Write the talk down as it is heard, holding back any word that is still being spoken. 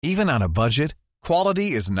Even on a budget,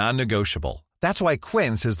 quality is non-negotiable. That's why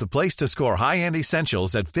Quince is the place to score high-end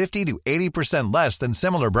essentials at 50 to 80% less than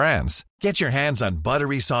similar brands. Get your hands on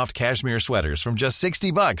buttery soft cashmere sweaters from just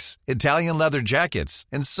 $60, Italian leather jackets,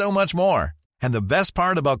 and so much more. And the best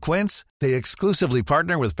part about Quince, they exclusively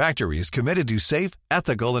partner with factories committed to safe,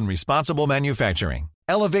 ethical, and responsible manufacturing.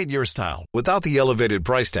 Elevate your style without the elevated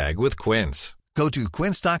price tag with Quince. Go to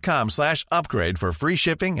quince.com/upgrade for free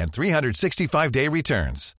shipping and 365-day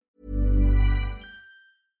returns.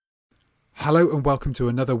 Hello and welcome to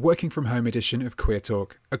another working from home edition of Queer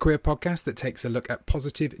Talk, a queer podcast that takes a look at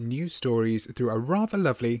positive news stories through a rather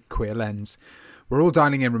lovely queer lens. We're all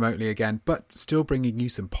dialing in remotely again, but still bringing you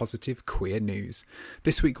some positive queer news.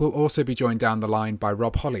 This week we'll also be joined down the line by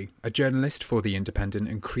Rob Holley, a journalist for The Independent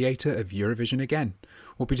and creator of Eurovision Again.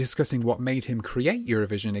 We'll be discussing what made him create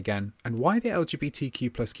Eurovision Again and why the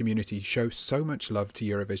LGBTQ+ community shows so much love to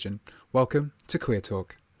Eurovision. Welcome to Queer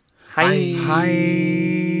Talk. Hi.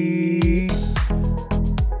 Hi.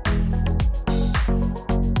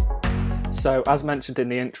 So, as mentioned in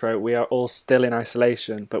the intro, we are all still in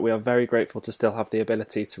isolation, but we are very grateful to still have the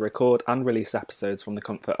ability to record and release episodes from the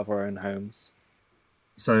comfort of our own homes.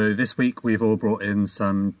 So this week we've all brought in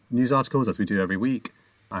some news articles, as we do every week,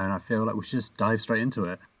 and I feel like we should just dive straight into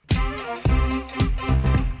it.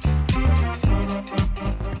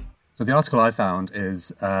 So the article I found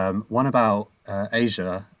is one about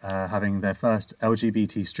Asia having their first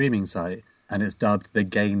LGBT streaming site, and it's dubbed the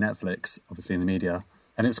Gay Netflix, obviously in the media.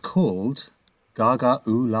 And it's called Gaga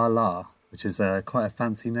Ooh La La, which is quite a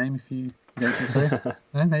fancy name if you don't think so.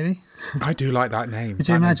 No, maybe? I do like that name. Could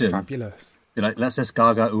you imagine? Fabulous. You're like, let's just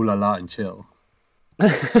Gaga Ooh La La and chill.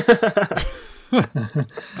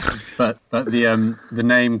 But the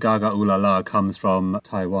name Gaga Ooh La La comes from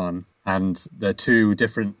Taiwan, and they're two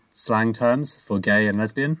different slang terms for gay and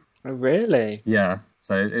lesbian. Oh, really? Yeah.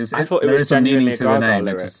 So I thought it there was is some meaning genuinely to the Gaga name.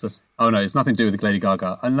 lyrics. Oh no, it's nothing to do with Lady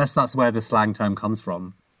Gaga, unless that's where the slang term comes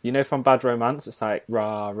from. You know, from Bad Romance, it's like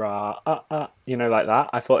rah rah you know, like that.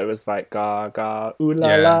 I thought it was like Gaga ooh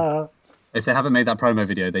la la. If they haven't made that promo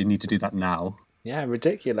video, they need to do that now. Yeah,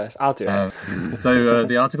 ridiculous. I'll do it. So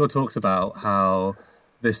the article talks about how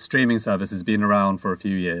this streaming service has been around for a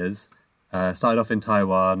few years. Started off in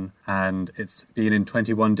Taiwan, and it's been in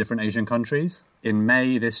 21 different Asian countries. In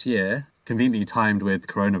May this year, conveniently timed with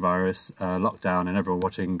coronavirus lockdown and everyone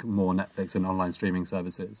watching more Netflix and online streaming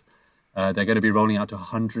services, they're going to be rolling out to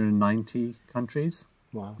 190 countries,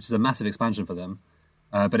 Wow. which is a massive expansion for them.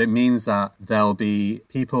 But it means that there'll be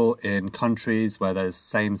people in countries where there's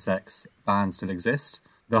same-sex bans still exist.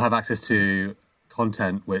 They'll have access to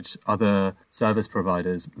content which other service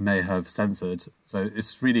providers may have censored. So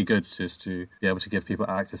it's really good just to be able to give people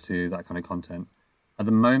access to that kind of content. At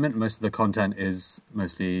the moment, most of the content is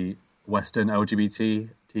mostly Western LGBT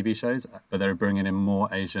TV shows, but they're bringing in more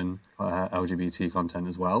Asian LGBT content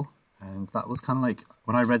as well. And that was kind of like,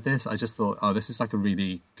 when I read this, I just thought, oh, this is like a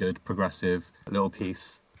really good, progressive little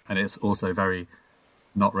piece. And it's also very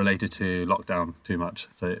not related to lockdown too much.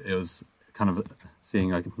 So it was kind of seeing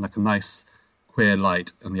like a nice queer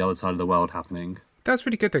light on the other side of the world happening. That's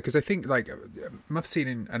really good though, because I think like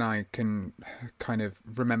Mufseen and I can kind of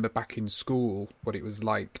remember back in school what it was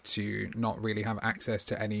like to not really have access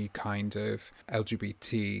to any kind of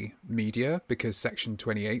LGBT media, because Section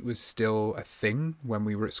 28 was still a thing when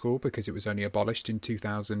we were at school, because it was only abolished in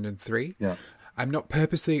 2003. Yeah. I'm not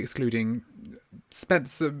purposely excluding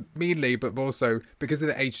Spencer meanly, but also because of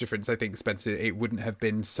the age difference, I think Spencer, it wouldn't have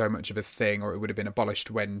been so much of a thing, or it would have been abolished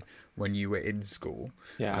when you were in school.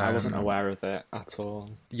 Yeah, I wasn't aware of it at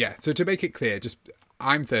all. Yeah, so to make it clear, just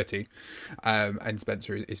I'm 30, and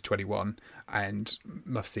Spencer is 21, and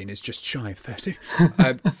Mufseen is just shy of 30.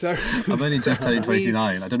 So I'm only just turning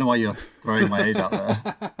 29. I don't know why you're throwing my age out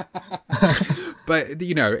there. But,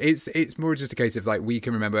 you know, it's more just a case of, like, we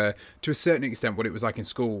can remember, to a certain extent, what it was like in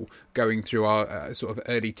school, going through our sort of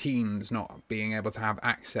early teens, not being able to have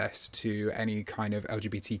access to any kind of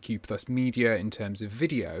LGBTQ plus media in terms of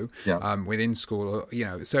video within school, you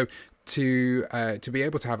know. So to be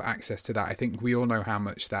able to have access to that, I think we all know how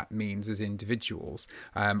much that means as individuals,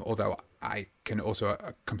 although I can also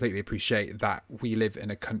completely appreciate that we live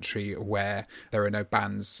in a country where there are no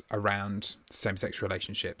bans around same-sex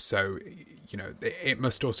relationships. So, you know, it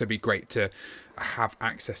must also be great to have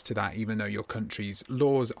access to that, even though your country's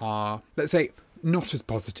laws are, let's say, not as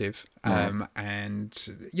positive. And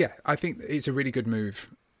yeah, I think it's a really good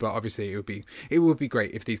move. But obviously, it would be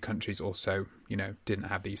great if these countries also, you know, didn't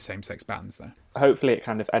have these same-sex bans there. Hopefully, it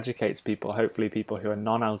kind of educates people. Hopefully, people who are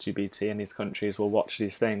non-LGBT in these countries will watch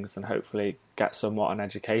these things and hopefully get somewhat an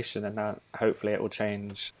education, and hopefully, it will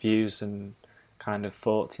change views and kind of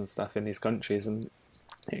thoughts and stuff in these countries, and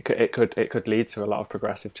it could lead to a lot of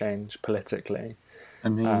progressive change politically. I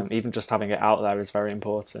mean, even just having it out there is very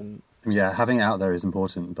important. yeah, having it out there is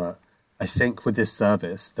important, but I think with this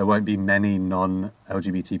service, there won't be many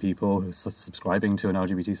non-LGBT people who are subscribing to an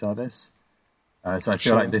LGBT service. So I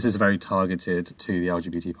feel like this is very targeted to the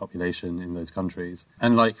LGBT population in those countries.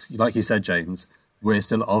 And like you said, James, we're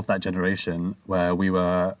still of that generation where we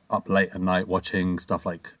were up late at night watching stuff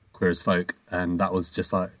like Queer as Folk, and that was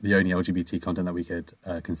just like the only LGBT content that we could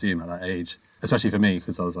consume at that age. Especially for me,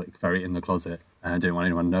 because I was like very in the closet and I didn't want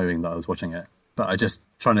anyone knowing that I was watching it. But I just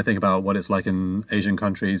trying to think about what it's like in Asian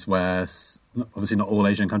countries where, obviously not all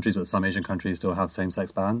Asian countries, but some Asian countries still have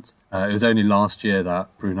same-sex bans. It was only last year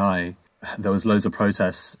that Brunei, there was loads of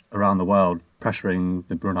protests around the world pressuring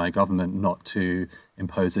the Brunei government not to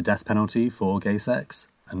impose the death penalty for gay sex.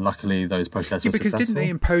 And luckily those protests were successful. Because didn't they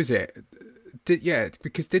impose it?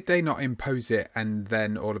 Because did they not impose it and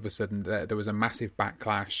then all of a sudden there was a massive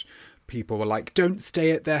backlash? People were like, don't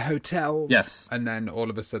stay at their hotels. Yes. And then all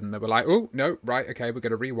of a sudden they were like, oh, no, right, okay, we're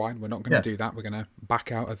going to rewind. We're not going to do that. We're going to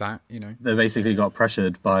back out of that, They basically got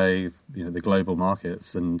pressured by the global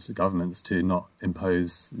markets and governments to not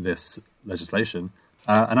impose this legislation.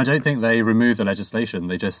 And I don't think they removed the legislation.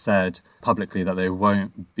 They just said publicly that they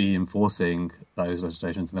won't be enforcing those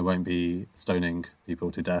legislations and they won't be stoning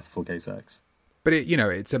people to death for gay sex. But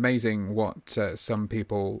it's amazing what some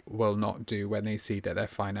people will not do when they see that their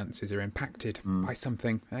finances are impacted by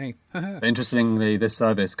something. Hey, interestingly, this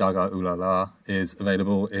service Gaga Ooh La La is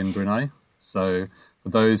available in Brunei. So for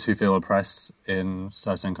those who feel oppressed in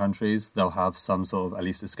certain countries, they'll have some sort of at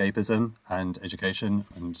least escapism and education,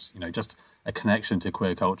 and just a connection to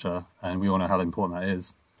queer culture. And we all know how important that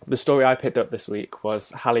is. The story I picked up this week was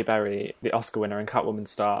Halle Berry, the Oscar winner and Catwoman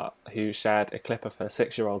star, who shared a clip of her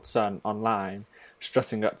 6-year-old son online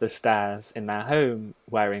strutting up the stairs in their home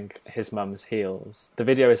wearing his mum's heels. The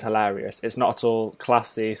video is hilarious. It's not at all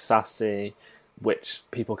classy, sassy, which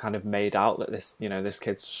people kind of made out that this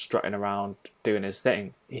kid's strutting around doing his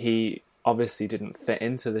thing. He obviously didn't fit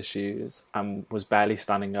into the shoes and was barely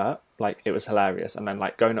standing up. Like, it was hilarious. And then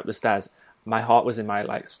going up the stairs, my heart was in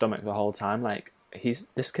my stomach the whole time.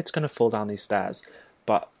 This kid's going to fall down these stairs.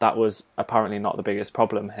 But that was apparently not the biggest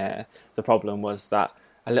problem here. The problem was that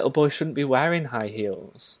a little boy shouldn't be wearing high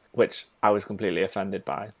heels, which I was completely offended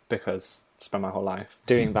by because I spent my whole life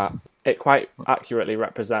doing that. It quite accurately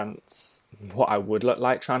represents what I would look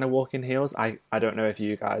like trying to walk in heels. I don't know if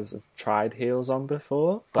you guys have tried heels on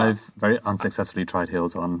before. But I've very unsuccessfully tried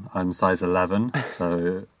heels on. I'm size 11,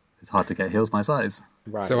 so it's hard to get heels my size.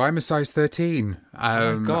 Right. So I'm a size 13.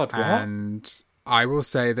 Oh my God, what? And I will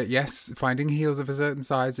say that, yes, finding heels of a certain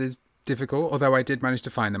size is difficult, although I did manage to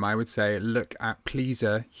find them. I would say look at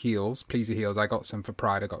Pleaser heels. I got some for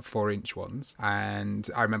Pride. I got 4-inch ones, and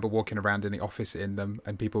I remember walking around in the office in them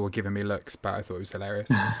and people were giving me looks, but I thought it was hilarious.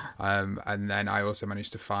 And then I also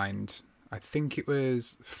managed to find, I think it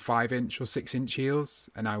was 5-inch or 6-inch heels,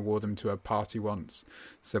 and I wore them to a party once.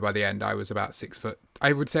 So by the end I was about 6 foot.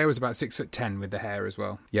 I would say I was about 6'10" with the hair as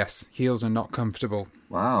well. Yes, heels are not comfortable.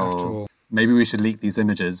 Wow. At all. Maybe we should leak these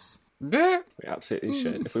images. We absolutely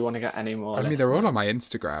should. If we want to get any more they're all on my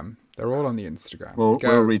Instagram. They're all on the Instagram. We'll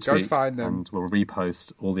retweet go find them. and we'll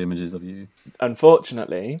repost all the images of you.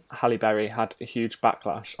 Unfortunately, Halle Berry had a huge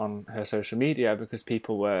backlash on her social media because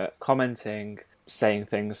people were commenting, saying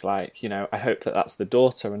things like, I hope that that's the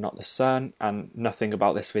daughter and not the son, and nothing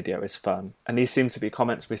about this video is fun. And these seem to be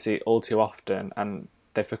comments we see all too often, and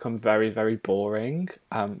they've become very, very boring,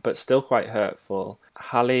 but still quite hurtful.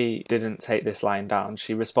 Halle didn't take this line down.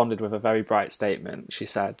 She responded with a very bright statement. She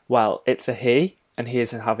said, well, it's a he, and he is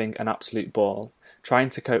having an absolute ball, trying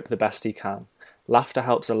to cope the best he can. Laughter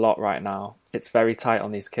helps a lot right now. It's very tight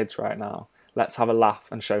on these kids right now. Let's have a laugh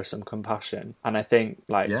and show some compassion. And I think,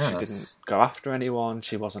 she didn't go after anyone.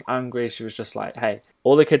 She wasn't angry. She was just like, hey,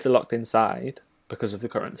 all the kids are locked inside because of the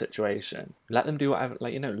current situation. Let them do whatever,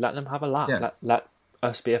 let them have a laugh. Yeah. Let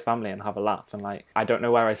us be a family and have a laugh. And I don't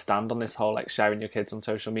know where I stand on this whole sharing your kids on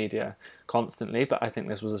social media constantly, but I think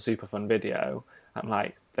this was a super fun video,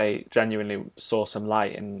 and they genuinely saw some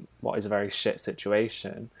light in what is a very shit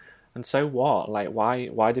situation. And so what?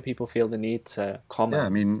 Why do people feel the need to comment? Yeah, I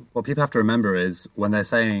mean, what people have to remember is when they're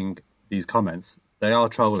saying these comments, they are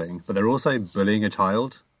trolling, but they're also bullying a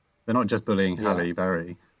child. They're not just bullying Halle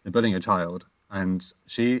Berry, they're bullying a child. And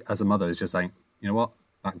she, as a mother, is just saying, you know what,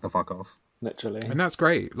 back the fuck off. Literally. And that's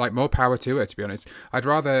great. More power to her, to be honest. I'd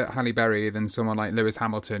rather Halle Berry than someone like Lewis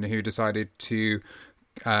Hamilton, who decided to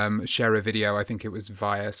share a video, I think it was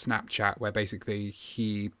via Snapchat, where basically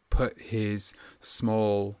he put his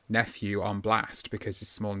small nephew on blast because his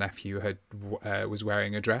small nephew was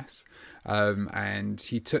wearing a dress. And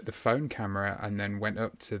he took the phone camera and then went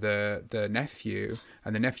up to the nephew,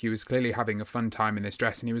 and the nephew was clearly having a fun time in this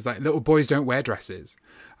dress, and he was like, little boys don't wear dresses.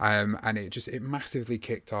 And it massively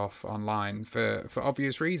kicked off online for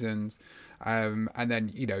obvious reasons. And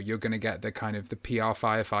then, you're going to get the kind of the PR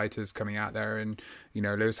firefighters coming out there and,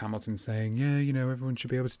 Lewis Hamilton saying, yeah, everyone should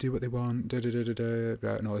be able to do what they want,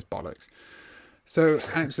 and all this bollocks. So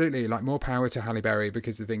absolutely, like, more power to Halle Berry,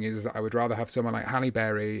 because the thing is that I would rather have someone like Halle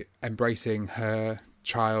Berry embracing her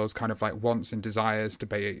child's kind of like wants and desires to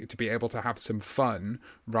be able to have some fun,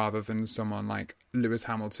 rather than someone like Lewis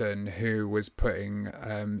Hamilton, who was putting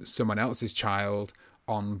someone else's child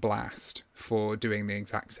on blast for doing the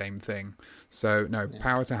exact same thing. So no,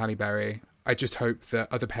 power to Halle Berry. I just hope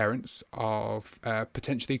that other parents of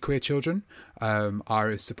potentially queer children are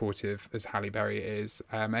as supportive as Halle Berry is.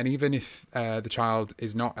 And even if the child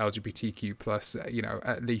is not LGBTQ+,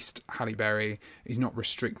 at least Halle Berry is not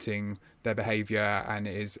restricting their behaviour and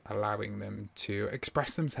is allowing them to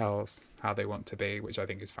express themselves how they want to be, which I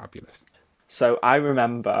think is fabulous. So I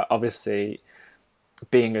remember, obviously,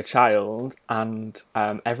 being a child, and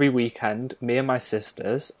every weekend, me and my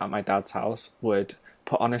sisters at my dad's house would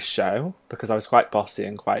put on a show, because I was quite bossy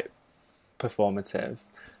and quite performative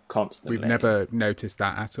constantly. We've never noticed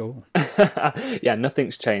that at all. Yeah,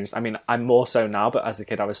 nothing's changed. I mean, I'm more so now, but as a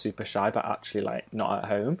kid I was super shy, but actually like not at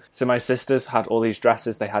home. So my sisters had all these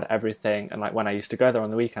dresses, they had everything, and like when I used to go there on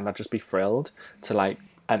the weekend, I'd just be thrilled to like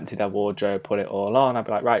empty their wardrobe, put it all on. I'd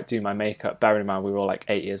be like, right, do my makeup. Bearing in mind we were all like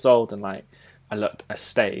 8 years old, and like I looked a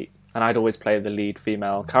state, and I'd always play the lead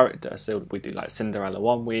female character. So we'd do like Cinderella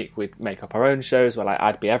one week, we'd make up our own shows where like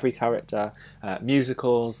I'd be every character.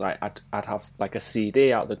 Musicals, like I'd have like a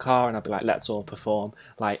CD out of the car, and I'd be like, let's all perform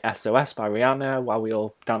like SOS by Rihanna while we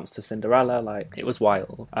all danced to Cinderella. Like, it was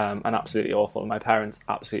wild and absolutely awful. My parents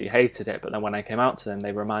absolutely hated it, but then when I came out to them,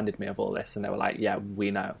 they reminded me of all this, and they were like, yeah,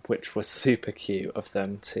 we know, which was super cute of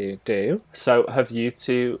them to do. So have you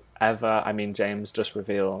two ever, I mean, James just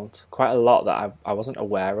revealed quite a lot that I wasn't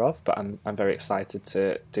aware of, but I'm very excited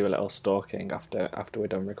to do a little stalking after we're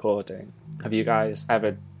done recording. Have you guys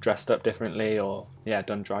ever dressed up differently or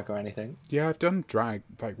done drag or anything? Yeah, I've done drag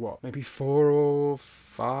like maybe 4 or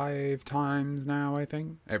 5 times now, I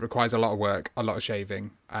think. It requires a lot of work, a lot of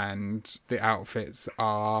shaving, and the outfits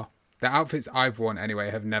I've worn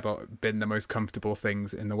anyway have never been the most comfortable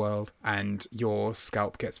things in the world, and your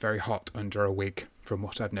scalp gets very hot under a wig, from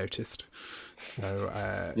what I've noticed.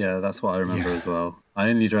 So yeah, that's what I remember as well. I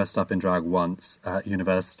only dressed up in drag once at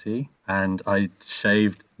university, and I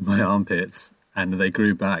shaved my armpits and they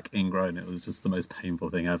grew back ingrown. It was just the most painful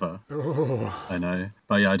thing ever. Oh. I know.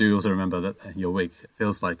 But yeah, I do also remember that your wig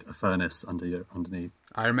feels like a furnace underneath.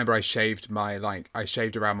 I remember I shaved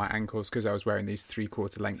around my ankles because I was wearing these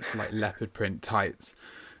 3/4 length like leopard print tights.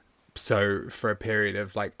 So for a period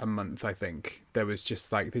of like a month, I think, there was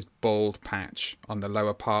just like this bald patch on the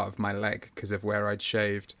lower part of my leg because of where I'd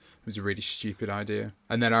shaved. It was a really stupid idea.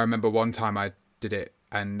 And then I remember one time I did it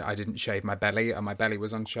and I didn't shave my belly, and my belly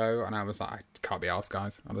was on show, and I was like, I can't be arsed,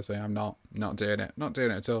 guys. Honestly, I'm not doing it. Not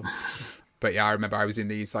doing it at all. But yeah, I remember I was in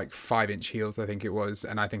these like 5-inch heels, I think it was,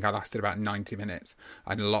 and I think I lasted about 90 minutes.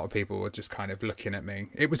 And a lot of people were just kind of looking at me.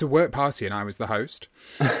 It was a work party and I was the host.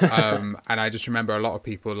 And I just remember a lot of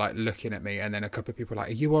people like looking at me, and then a couple of people like,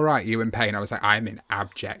 are you all right? Are you in pain? I was like, I'm in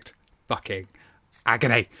abject fucking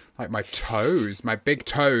agony. Like my big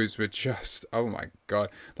toes were just, oh my God.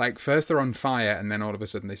 Like first they're on fire, and then all of a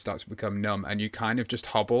sudden they start to become numb, and you kind of just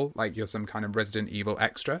hobble like you're some kind of Resident Evil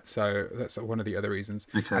extra. So that's one of the other reasons.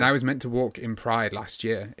 Okay. And I was meant to walk in Pride last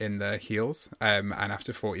year in the heels, and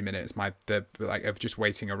after 40 minutes of just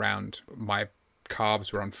waiting around, my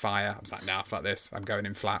calves were on fire. I was like, nah, fuck this, I'm going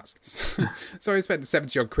in flats. So I spent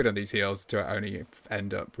 70 odd quid on these heels to only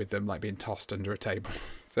end up with them like being tossed under a table.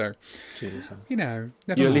 So, Jesus. Never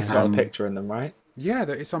you at least got a picture in them, right? Yeah,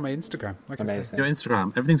 it's on my Instagram. Like amazing. Your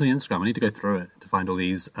Instagram, everything's on your Instagram. I need to go through it to find all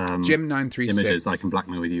these Jim936 images that I can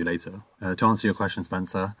blackmail with you later. To answer your question,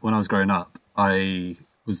 Spencer, when I was growing up, I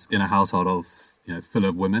was in a household of full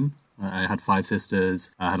of women. I had 5 sisters.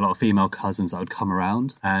 I had a lot of female cousins that would come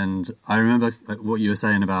around. And I remember what you were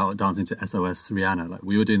saying about dancing to SOS Rihanna. Like,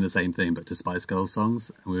 we were doing the same thing, but to Spice Girls songs.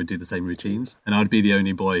 And we would do the same routines. And I would be the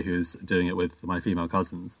only boy who was doing it with my female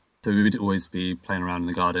cousins. So we would always be playing around in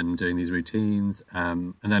the garden doing these routines.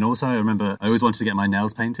 And then also I remember I always wanted to get my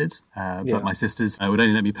nails painted. But my sisters would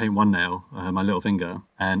only let me paint one nail, my little finger.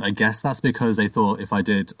 And I guess that's because they thought if I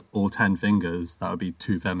did all 10 fingers, that would be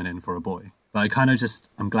too feminine for a boy. But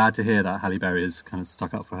I'm glad to hear that Halle Berry is kind of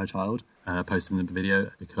stuck up for her child, posting the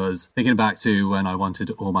video, because thinking back to when I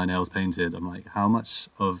wanted all my nails painted, I'm like, how much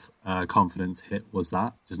of a confidence hit was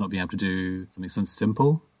that? Just not being able to do something so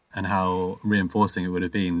simple, and how reinforcing it would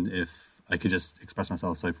have been if I could just express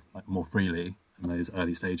myself so more freely in those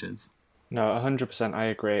early stages. No, 100% I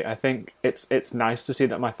agree. I think it's nice to see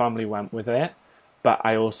that my family went with it, but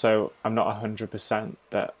I'm not 100%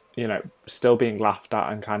 that, still being laughed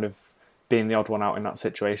at and kind of being the odd one out in that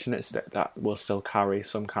situation, that will still carry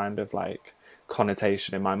some kind of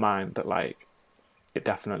connotation in my mind that it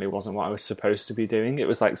definitely wasn't what I was supposed to be doing. It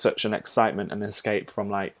was such an excitement and escape from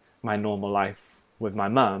my normal life with my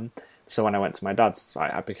mum. So when I went to my dad's,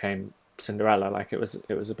 I became Cinderella. It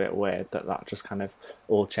was a bit weird that just kind of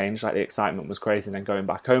all changed. The excitement was crazy, and then going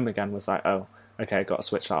back home again was oh, okay, I got to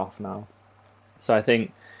switch that off now. So I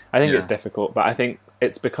think it's difficult, but I think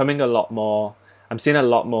it's becoming a lot more. I'm seeing a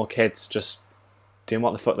lot more kids just doing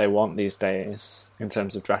what the fuck they want these days in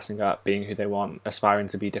terms of dressing up, being who they want, aspiring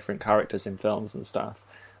to be different characters in films and stuff,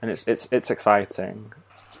 and it's exciting.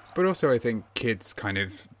 But also I think kids kind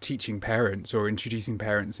of teaching parents or introducing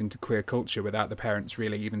parents into queer culture without the parents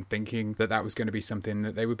really even thinking that was going to be something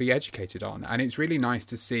that they would be educated on. And it's really nice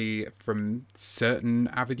to see from certain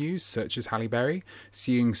avenues, such as Halle Berry,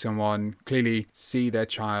 seeing someone clearly see their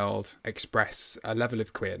child express a level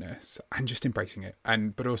of queerness and just embracing it.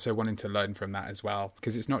 But also wanting to learn from that as well.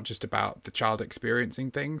 Because it's not just about the child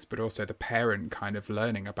experiencing things, but also the parent kind of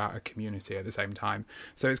learning about a community at the same time.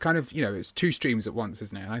 So it's kind of, it's two streams at once,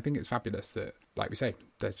 isn't it? And I think it's fabulous that, like we say,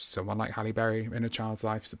 there's someone like Halle Berry in a child's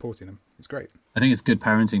life supporting them. It's great. I think it's good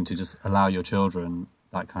parenting to just allow your children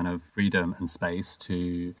that kind of freedom and space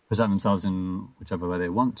to present themselves in whichever way they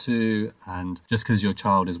want to. And just because your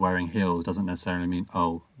child is wearing heels doesn't necessarily mean,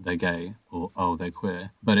 oh, they're gay or, oh, they're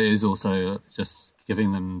queer. But it is also just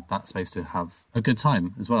giving them that space to have a good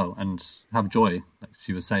time as well and have joy, like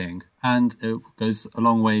she was saying. And it goes a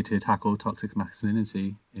long way to tackle toxic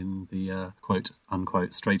masculinity in the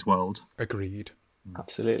quote-unquote straight world. Agreed.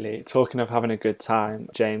 Absolutely. Talking of having a good time,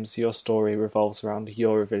 James, your story revolves around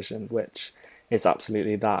Eurovision, which is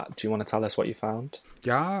absolutely that. Do you want to tell us what you found?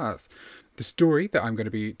 Yes. The story that I'm going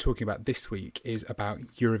to be talking about this week is about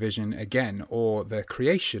Eurovision Again, or the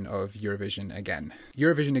creation of Eurovision Again.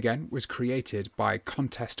 Eurovision Again was created by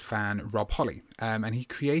contest fan Rob Holley, and he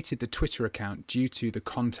created the Twitter account due to the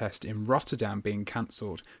contest in Rotterdam being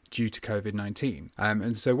cancelled due to COVID-19.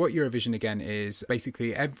 And so what Eurovision Again is,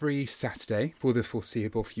 basically every Saturday for the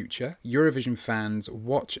foreseeable future, Eurovision fans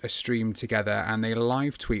watch a stream together and they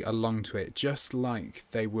live tweet along to it, just like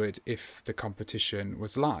they would if the competition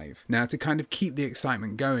was live. Now, to kind of keep the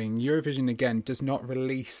excitement going, Eurovision Again does not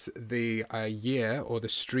release the year or the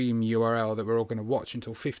stream URL that we're all going to watch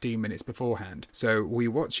until 15 minutes beforehand. So we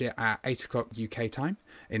watch it at 8 o'clock UK time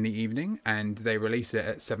in the evening, and they release it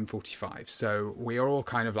at 7:45. So we are all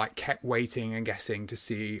kind of kept waiting and guessing to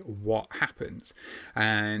see what happens.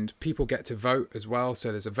 And people get to vote as well. So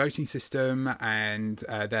there's a voting system, and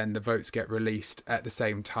then the votes get released at the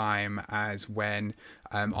same time as when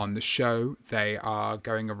on the show they are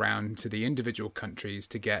going around to the individual countries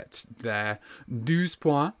to get their 12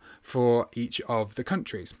 points for each of the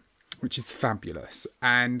countries, which is fabulous.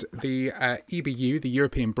 And the EBU, the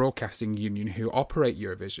European Broadcasting Union, who operate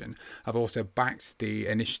Eurovision, have also backed the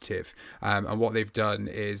initiative. And what they've done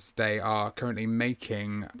is they are currently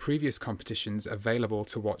making previous competitions available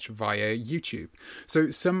to watch via YouTube. So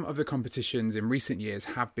some of the competitions in recent years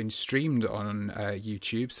have been streamed on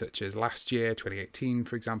YouTube, such as last year, 2018,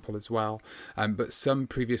 for example, as well. But some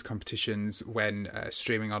previous competitions, when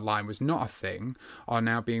streaming online was not a thing, are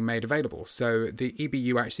now being made available. So the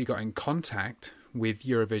EBU actually got in contact with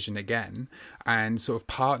Eurovision Again and sort of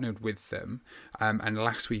partnered with them. And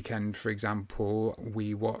last weekend, for example,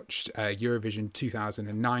 we watched Eurovision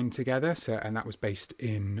 2009 together. And that was based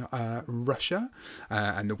in Russia.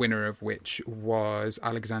 And the winner of which was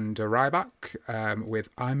Alexander Rybak with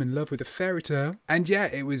I'm in Love with a Fairy Tale. And yeah,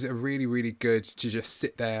 it was really, really good to just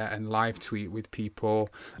sit there and live tweet with people.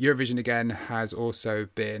 Eurovision Again has also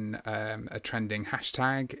been a trending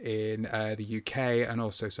hashtag in the UK and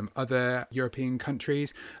also some other European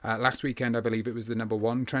countries. Last weekend, I believe it was the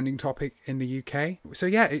 #1 trending topic in the UK. So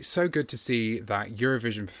yeah, it's so good to see that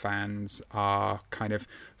Eurovision fans are kind of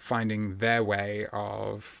finding their way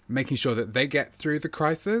of making sure that they get through the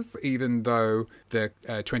crisis, even though the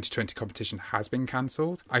 2020 competition has been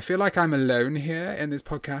cancelled. I feel like I'm alone here in this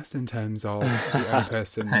podcast in terms of the only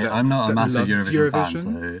person Hey, I'm not a massive Eurovision fan,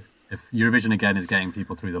 so if Eurovision Again is getting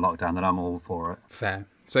people through the lockdown, then I'm all for it. Fair.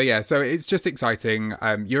 So it's just exciting.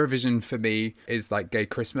 Eurovision for me is like gay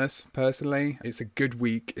Christmas, personally. It's a good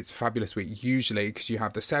week. It's a fabulous week, usually, because you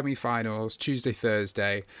have the semi-finals Tuesday,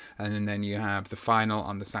 Thursday, and then you have the final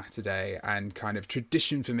on the Saturday. And kind of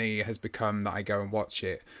tradition for me has become that I go and watch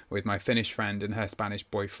it with my Finnish friend and her Spanish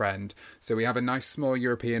boyfriend. So we have a nice small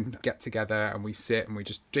European get-together, and we sit and we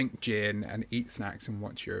just drink gin and eat snacks and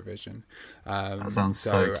watch Eurovision. That sounds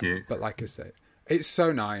so cute. But like I say, it's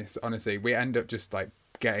so nice, honestly. We end up just like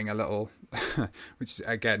getting a little, which is,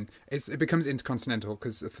 again, it becomes intercontinental,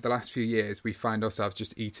 because for the last few years we find ourselves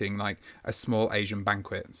just eating like a small Asian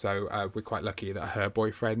banquet. So we're quite lucky that her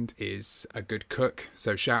boyfriend is a good cook.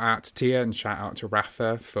 So shout out to Tia and shout out to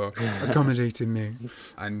Rafa for accommodating me,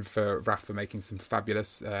 and for Rafa making some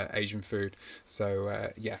fabulous Asian food.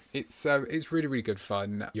 So it's really, really good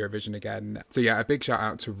fun. Eurovision again. So yeah, a big shout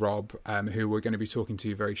out to Rob, who we're going to be talking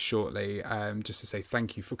to very shortly, just to say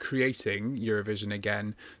thank you for creating Eurovision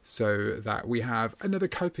again, so that we have another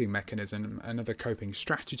coping mechanism, another coping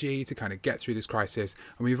strategy to kind of get through this crisis.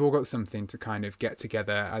 And we've all got something to kind of get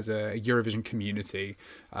together as a Eurovision community,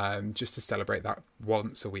 just to celebrate that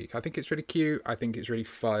once a week. I think it's really cute. I think it's really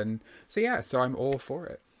fun. So I'm all for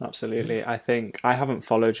it. Absolutely. I think I haven't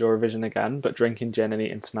followed Eurovision again, but drinking gin and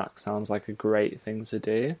eating snacks sounds like a great thing to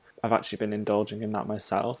do. I've actually been indulging in that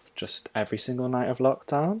myself, just every single night of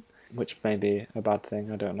lockdown, which may be a bad thing,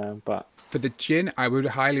 I don't know. But for the gin, I would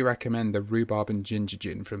highly recommend the rhubarb and ginger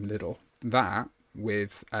gin from Lidl. That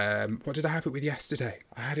with, what did I have it with yesterday?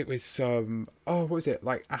 I had it with some, what was it?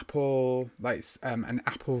 Like apple, like an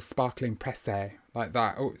apple sparkling pressé, like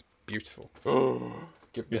that. Oh, it's beautiful.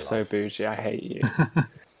 You're so bougie, I hate you.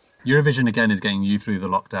 Eurovision again is getting you through the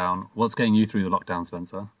lockdown. What's getting you through the lockdown,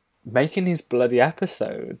 Spencer? Making these bloody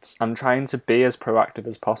episodes. I'm trying to be as proactive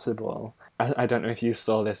as possible. I don't know if you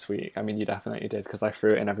saw this week. I mean, you definitely did, because I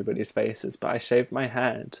threw it in everybody's faces. But I shaved my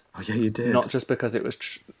head. Oh yeah, you did. Not just because it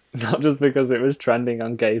was trending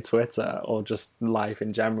on gay Twitter or just life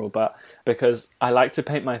in general, but because I like to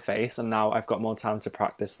paint my face, and now I've got more time to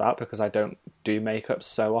practice that because I don't do makeup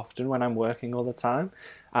so often when I'm working all the time,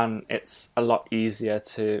 and it's a lot easier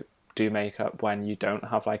to do makeup when you don't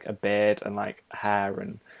have like a beard and like hair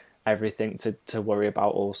and everything to worry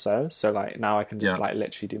about also. So like now I can just like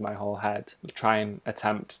literally do my whole head, try and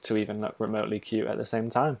attempt to even look remotely cute at the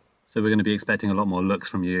same time. So we're going to be expecting a lot more looks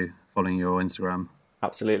from you following your Instagram.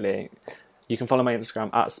 Absolutely. You can follow my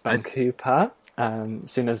Instagram at SpenCooper.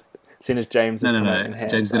 Soon as James is in here.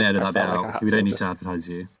 James is going to edit that bit out. We don't need to advertise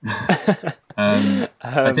you.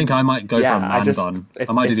 I think I might go for a man bun.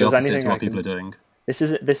 I might do the opposite to what people are doing. This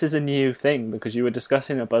is a new thing, because you were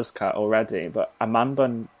discussing a buzz cut already, but a man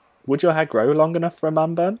bun. Would your hair grow long enough for a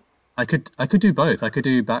man bun? I could do both. I could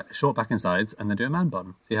do short back and sides and then do a man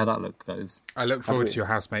bun. See how that look goes. I look forward to your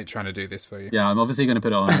housemate trying to do this for you. Yeah, I'm obviously going to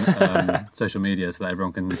put it on social media so that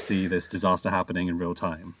everyone can see this disaster happening in real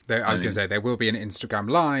time. I was going to say, there will be an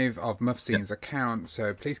Instagram live of Mufseen's account,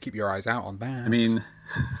 so please keep your eyes out on that. I mean,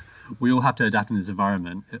 we all have to adapt in this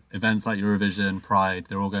environment. Events like Eurovision, Pride,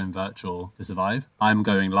 they're all going virtual to survive. I'm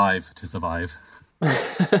going live to survive.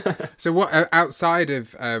 So what, outside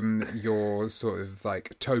of your sort of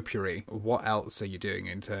like topiary, what else are you doing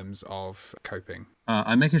in terms of coping?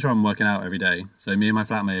 I'm making sure I'm working out every day. So me and my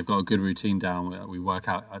flatmate have got a good routine down. We work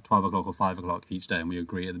out at 12 o'clock or 5 o'clock each day, and we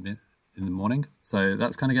agree in the morning. So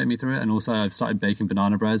that's kind of getting me through it. And also I've started baking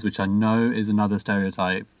banana breads, which I know is another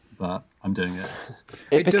stereotype, but I'm doing it.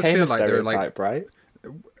 It does feel like there are like, right?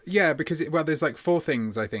 Yeah, because there's like 4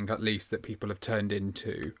 things, I think, at least, that people have turned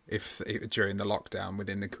into during the lockdown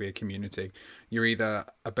within the queer community. You're either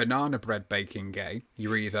a banana bread baking gay,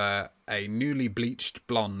 you're either a newly bleached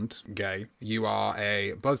blonde gay, you are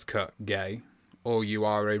a buzz cut gay, or you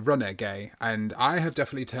are a runner gay. And I have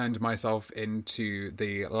definitely turned myself into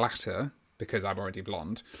the latter, because I'm already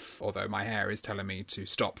blonde, although my hair is telling me to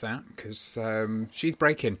stop that, because she's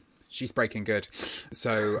breaking. She's breaking good.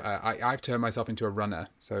 So I've turned myself into a runner.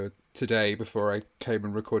 So today, before I came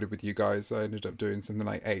and recorded with you guys, I ended up doing something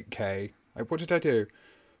like 8K. What did I do?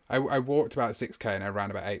 I walked about 6K and I ran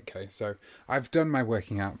about 8K. So I've done my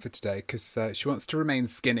working out for today, because she wants to remain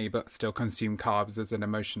skinny but still consume carbs as an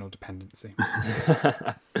emotional dependency.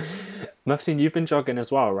 Mufseen, you've been jogging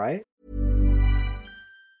as well, right?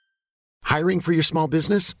 Hiring for your small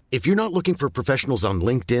business? If you're not looking for professionals on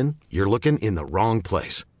LinkedIn, you're looking in the wrong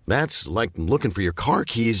place. That's like looking for your car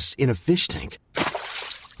keys in a fish tank.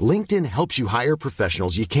 LinkedIn helps you hire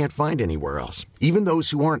professionals you can't find anywhere else, even those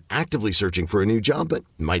who aren't actively searching for a new job but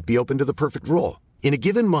might be open to the perfect role. In a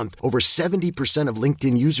given month, over 70% of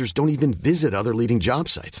LinkedIn users don't even visit other leading job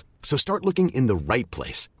sites. So start looking in the right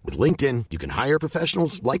place. With LinkedIn, you can hire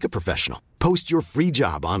professionals like a professional. Post your free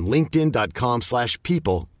job on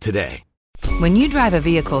linkedin.com/people today. When you drive a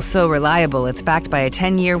vehicle so reliable it's backed by a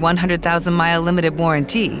 10-year, 100,000-mile limited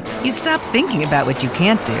warranty, you stop thinking about what you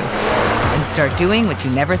can't do and start doing what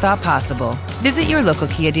you never thought possible. Visit your local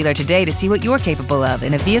Kia dealer today to see what you're capable of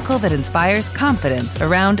in a vehicle that inspires confidence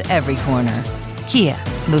around every corner. Kia,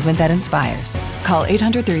 movement that inspires. Call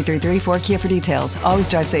 800-333-4KIA for details. Always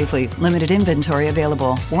drive safely. Limited inventory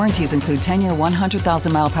available. Warranties include 10-year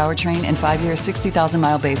 100,000-mile powertrain and 5-year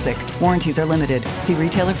 60,000-mile basic. Warranties are limited. See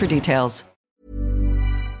retailer for details.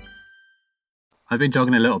 I've been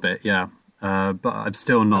jogging a little bit, yeah. But I'm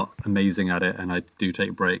still not amazing at it, and I do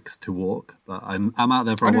take breaks to walk. But I'm out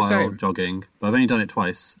there for a while jogging, but I've only done it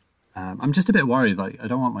twice. I'm just a bit worried. Like, I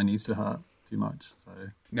don't want my knees to hurt too much. So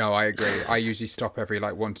no, I agree. I usually stop every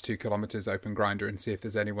 1 to 2 kilometers, open Grinder, and see if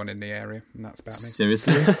there's anyone in the area, and that's about me.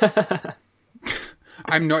 Seriously?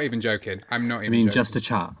 I'm not even joking. Joking. Just a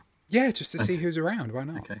chat? Yeah, just to see who's around. Why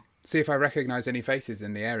not? Okay. See if I recognise any faces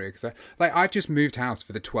in the area. Because I've just moved house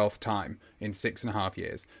for the 12th time in 6.5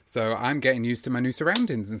 years. So I'm getting used to my new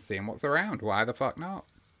surroundings and seeing what's around. Why the fuck not?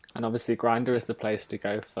 And obviously Grindr is the place to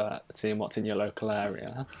go for seeing what's in your local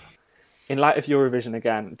area. In light of Eurovision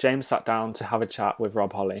again, James sat down to have a chat with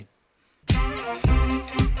Rob Holley.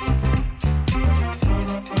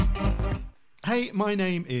 Hey, my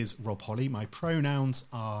name is Rob Holley. My pronouns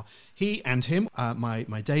are he and him.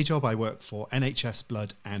 My day job, I work for NHS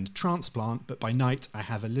Blood and Transplant, but by night I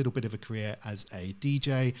have a little bit of a career as a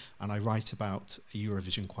DJ, and I write about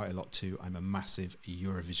Eurovision quite a lot too. I'm a massive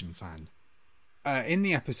Eurovision fan. In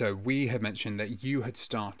the episode, we had mentioned that you had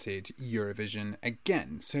started Eurovision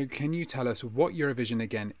again. So can you tell us what Eurovision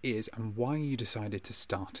again is and why you decided to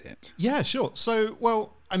start it? Yeah, sure. So,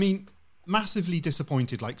 massively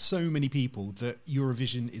disappointed, like so many people, that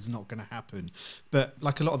Eurovision is not going to happen. But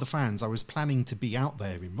like a lot of the fans, I was planning to be out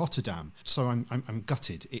there in Rotterdam, so I'm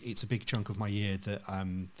gutted. It's a big chunk of my year that I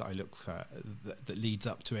look that leads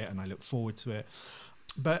up to it, and I look forward to it.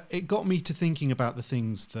 But it got me to thinking about the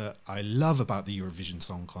things that I love about the Eurovision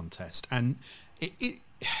Song Contest, and it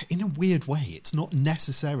in a weird way, it's not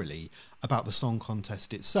necessarily about the song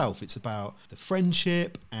contest itself. It's about the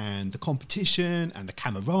friendship and the competition and the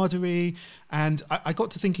camaraderie. And I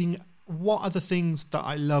got to thinking, what are the things that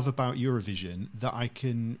I love about Eurovision that I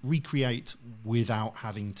can recreate without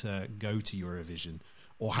having to go to Eurovision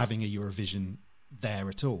or having a Eurovision there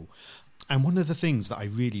at all? And one of the things that I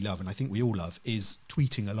really love, and I think we all love, is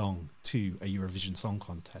tweeting along to a Eurovision Song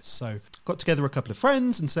Contest. So got together a couple of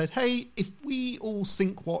friends and said, hey, if we all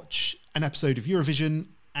sync watch an episode of Eurovision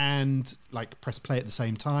and press play at the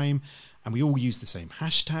same time, and we all use the same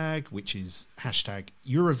hashtag, which is hashtag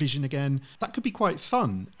Eurovision again, that could be quite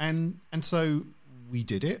fun. And so we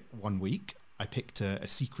did it one week. I picked a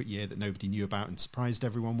secret year that nobody knew about and surprised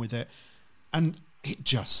everyone with it. And it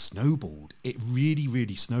just snowballed. It really,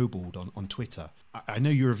 really snowballed on Twitter. I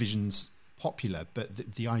know Eurovision's popular,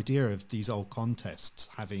 but the idea of these old contests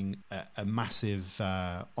having a massive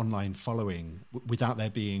online following without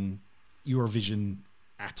there being Eurovision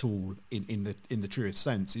at all in the truest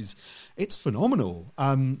sense it's phenomenal.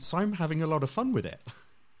 So I'm having a lot of fun with it.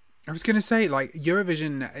 I was going to say,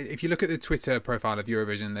 Eurovision, if you look at the Twitter profile of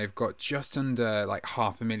Eurovision, they've got just under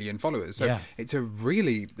 500,000 followers. So yeah. It's a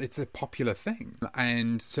popular thing.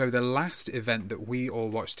 And so the last event that we all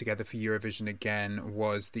watched together for Eurovision again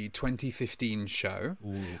was the 2015 show.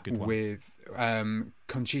 Ooh, good one. With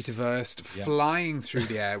Conchita Wurst flying through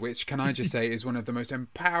the air, which, can I just say, is one of the most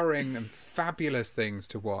empowering and fabulous things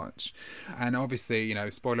to watch. And obviously,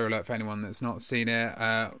 spoiler alert for anyone that's not seen it,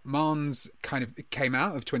 Mons kind of came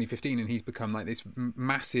out of 2015 and he's become this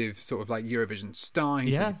massive sort of Eurovision star.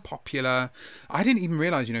 He's really popular. I didn't even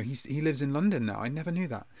realise, he lives in London now. I never knew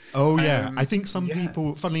that. Oh, yeah. I think some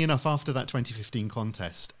people, funnily enough, after that 2015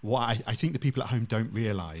 contest, what I think the people at home don't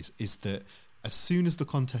realise is that as soon as the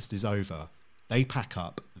contest is over, they pack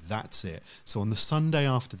up, that's it. So on the Sunday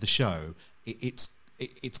after the show, it's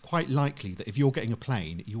quite likely that if you're getting a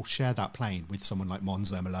plane, you'll share that plane with someone like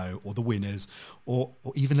Mons Emelo or the Winners or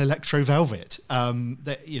even Electro Velvet.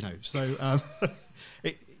 They've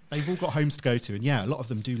all got homes to go to, and a lot of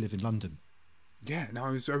them do live in London. Yeah, no, I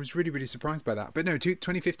was really, really surprised by that. But no,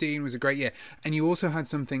 2015 was a great year. And you also had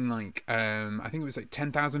something I think it was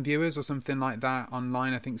 10,000 viewers or something like that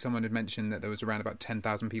online. I think someone had mentioned that there was around about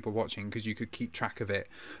 10,000 people watching because you could keep track of it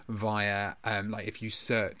via, if you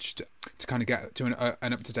searched to kind of get to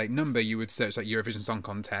an up-to-date number, you would search Eurovision Song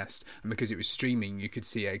Contest. And because it was streaming, you could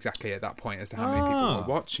see exactly at that point as to how many people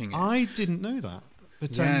were watching it. I didn't know that.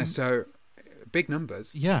 But so big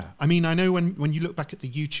numbers. Yeah, I mean, I know when you look back at the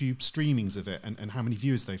YouTube streamings of it and how many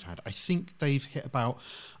viewers they've had, I think they've hit about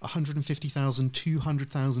 150,000,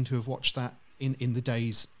 200,000 who have watched that in the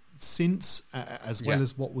days since, as well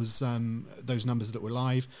as what was those numbers that were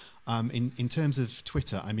live. In terms of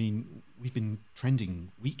Twitter, I mean, we've been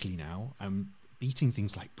trending weekly now, beating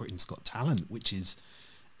things like Britain's Got Talent,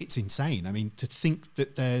 it's insane. I mean, to think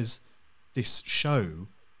that there's this show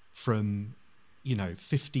from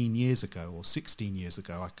 15 years ago or 16 years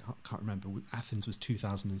ago, I can't remember, Athens was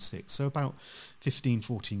 2006, so about 15,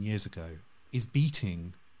 14 years ago, is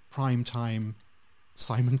beating primetime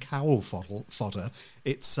Simon Cowell fodder.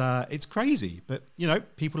 It's crazy, but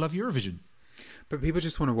people love Eurovision. But people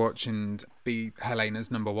just want to watch and be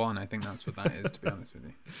Helena's number one. I think that's what that is, to be honest with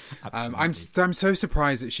you. Absolutely. I'm so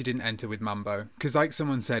surprised that she didn't enter with Mambo, because like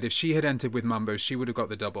someone said, if she had entered with Mambo, she would have got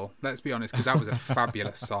the double. Let's be honest, because that was a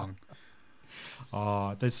fabulous song.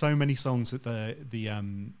 There's so many songs that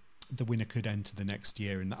the winner could enter the next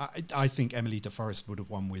year, and I think Emily de Forest would have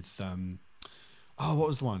won with what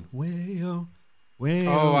was the one? Way-o,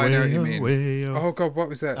 way-o, oh, I know what you way-o, mean. way-o. Oh God, what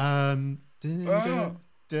was that?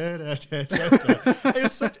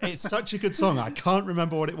 It's such a good song. I can't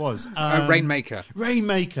remember what it was. Rainmaker,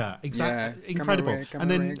 exactly. Yeah. Incredible. Come and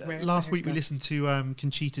then away, last week we listened to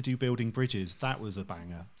Conchita do Building Bridges. That was a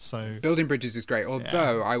banger. So Building Bridges is great,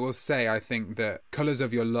 although I will say I think that Colours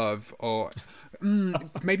of Your Love, or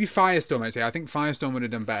maybe Firestorm, actually, I think Firestorm would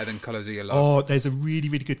have done better than Colours of Your Love. Oh, there's a really,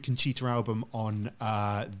 really good Conchita album on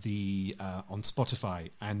on Spotify,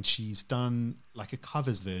 and she's done like a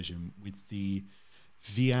covers version with the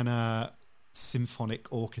Vienna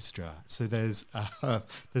Symphonic Orchestra. So there's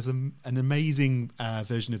an amazing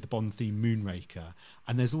version of the Bond theme, Moonraker,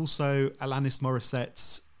 and there's also Alanis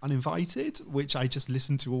Morissette's Uninvited, which I just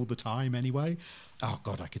listen to all the time anyway. Oh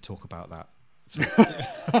God, I could talk about that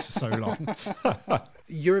for so long.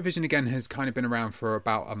 Eurovision again has kind of been around for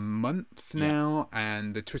about a month now,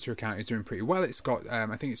 and the Twitter account is doing pretty well. It's got I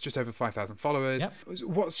think it's just over 5,000 followers.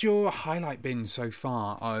 What's your highlight been so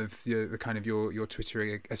far of the kind of your Twitter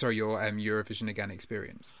your Eurovision again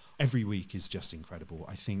experience? Every week is just incredible.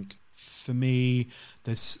 I think for me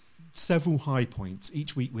there's several high points.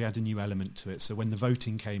 Each week we had a new element to it. So when the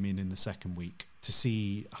voting came in the second week, to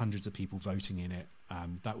see hundreds of people voting in it,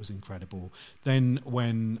 that was incredible. Then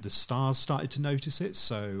when the stars started to notice it,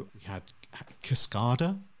 so we had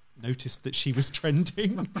Cascada noticed that she was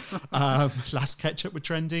trending. Last Ketchup were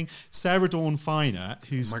trending. Sarah Dawn Finer,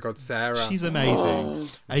 who's... Oh my God, Sarah. She's amazing,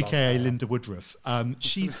 a.k.a. Linda Woodruff.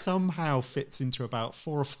 She somehow fits into about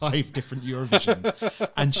 4 or 5 different Eurovisions,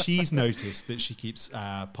 and she's noticed that she keeps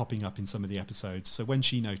popping up in some of the episodes. So when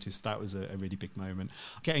she noticed, that was a really big moment.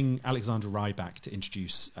 Getting Alexander Rybak to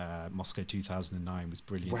introduce Moscow 2009 was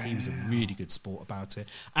brilliant. Wow. He was a really good sport about it.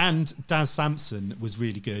 And Daz Sampson was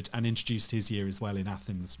really good and introduced his year as well in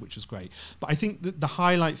Athens, which was great. But I think that the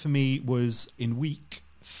highlight for me was in week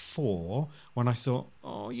 4 when I thought,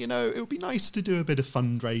 it would be nice to do a bit of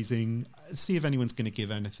fundraising, see if anyone's going to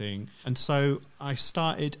give anything. And so I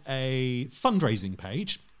started a fundraising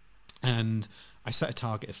page, and I set a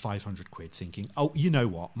target of 500 quid, thinking, you know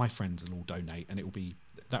what, my friends will all donate, and that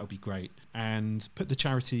would be great. And put the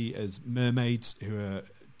charity as Mermaids, who are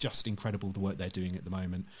just incredible, the work they're doing at the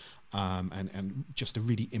moment, and just a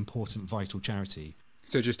really important, vital charity.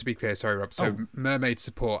 So just to be clear, sorry, Rob, Mermaids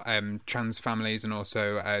support trans families and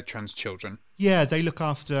also trans children. Yeah, they look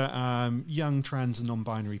after young trans and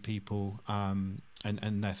non-binary people and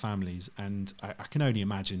their families. And I can only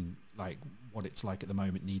imagine like what it's like at the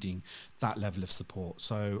moment, needing that level of support.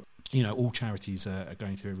 So, all charities are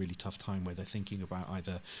going through a really tough time where they're thinking about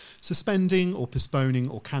either suspending or postponing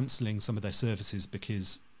or cancelling some of their services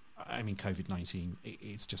because COVID-19,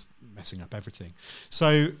 it's just messing up everything.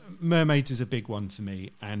 So Mermaids is a big one for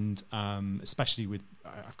me, and especially with,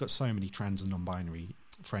 I've got so many trans and non-binary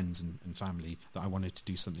friends and family that I wanted to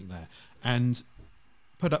do something there. And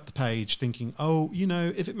put up the page thinking,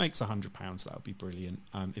 if it makes £100, that would be brilliant.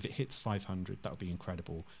 If it hits 500, that would be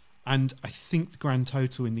incredible. And I think the grand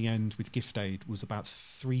total in the end with Gift Aid was about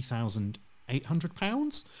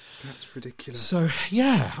 £3,800. That's ridiculous. So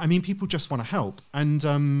people just want to help, and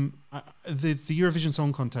the Eurovision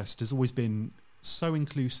Song Contest has always been so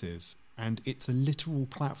inclusive, and it's a literal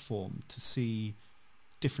platform to see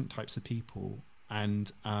different types of people,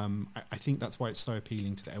 and I think that's why it's so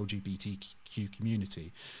appealing to the LGBTQ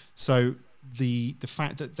community. So the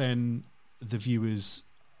fact that then the viewers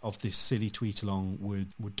of this silly tweet along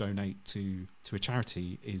would donate to a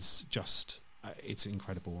charity is just it's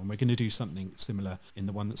incredible, and we're going to do something similar in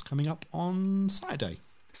the one that's coming up on Saturday.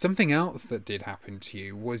 Something else that did happen to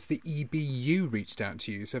you was the EBU reached out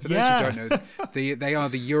to you. So for those who don't know, they are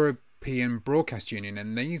the European Broadcast Union,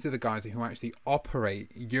 and these are the guys who actually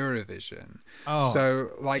operate Eurovision. So,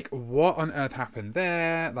 like, what on earth happened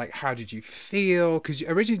there? Like, how did you feel? Because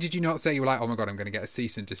originally, did you not say you were like, oh my God, I'm going to get a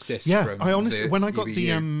cease and desist from I honestly, when I got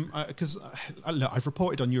EBU? because look, I've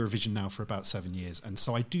reported on Eurovision now for about 7 years, and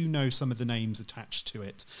so I do know some of the names attached to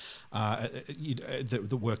it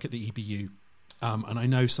that work at the EBU. And I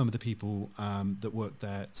know some of the people that work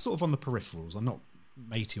there sort of on the peripherals. I'm not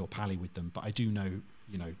matey or pally with them, but I do know,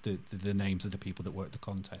 the names of the people that work the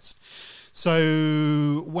contest.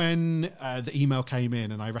 So when the email came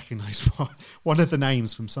in and I recognised one of the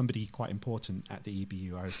names from somebody quite important at the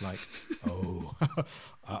EBU, I was like,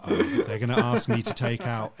 they're going to ask me to take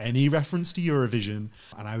out any reference to Eurovision.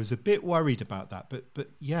 And I was a bit worried about that. But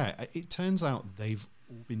yeah, it turns out they've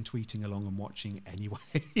all been tweeting along and watching anyway.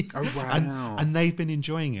 Oh, wow. and they've been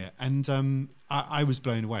enjoying it, and I was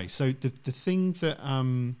blown away. So the thing that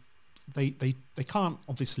they can't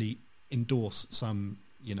obviously endorse some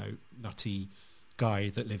nutty guy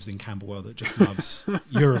that lives in Camberwell that just loves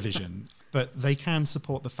Eurovision, but they can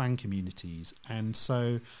support the fan communities. And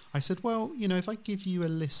so I said, well, if I give you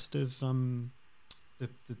a list of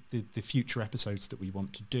the future episodes that we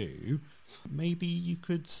want to do, maybe you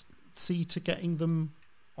could see to getting them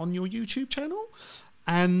on your YouTube channel.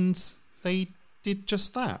 And they did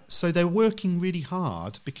just that. So they're working really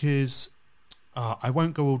hard because I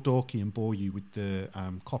won't go all dorky and bore you with the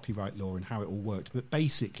copyright law and how it all worked, but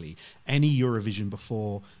basically any Eurovision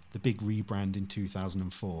before the big rebrand in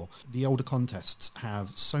 2004, the older contests have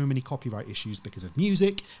so many copyright issues because of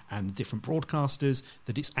music and different broadcasters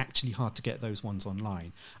that it's actually hard to get those ones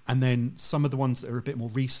online. And then some of the ones that are a bit more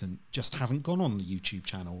recent just haven't gone on the YouTube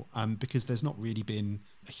channel because there's not really been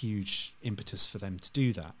a huge impetus for them to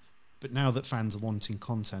do that. But now that fans are wanting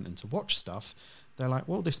content and to watch stuff, they're like,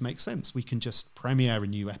 well, this makes sense. We can just premiere a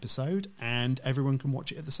new episode and everyone can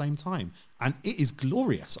watch it at the same time. And it is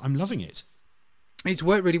glorious. I'm loving it. It's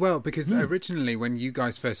worked really well because originally when you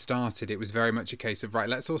guys first started, it was very much a case of, right,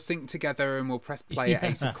 let's all sync together and we'll press play at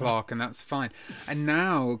 8 o'clock and that's fine. And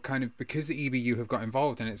now kind of because the EBU have got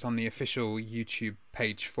involved and it's on the official YouTube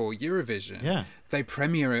page for Eurovision, they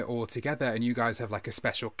premiere it all together and you guys have like a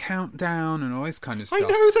special countdown and all this kind of stuff. I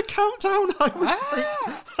know the countdown.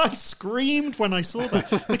 I screamed when I saw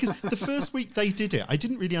that because the first week they did it, I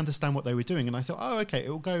didn't really understand what they were doing, and I thought, oh, okay,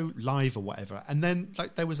 it'll go live or whatever. And then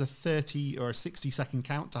like there was a 30 or a 60-second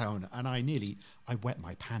countdown, and I wet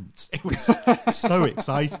my pants. It was so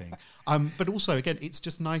exciting. But also, again, it's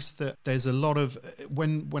just nice that there's a lot of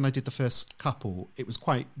when I did the first couple, it was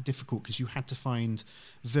quite difficult because you had to find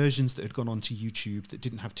versions that had gone onto YouTube that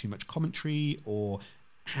didn't have too much commentary or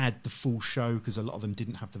had the full show because a lot of them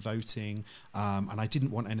didn't have the voting, and I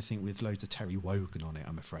didn't want anything with loads of Terry Wogan on it,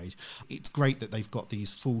 I'm afraid. It's great that they've got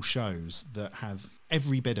these full shows that have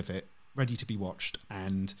every bit of it ready to be watched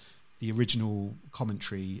and the original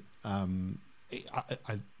commentary. I'm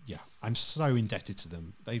so indebted to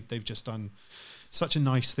them. They've just done such a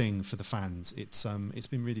nice thing for the fans. It's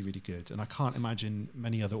been really, really good, and I can't imagine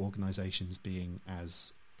many other organisations being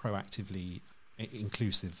as proactively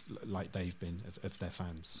inclusive like they've been of their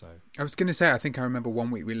fans. So I was going to say, I think I remember one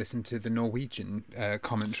week we listened to the Norwegian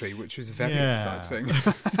commentary, which was very exciting.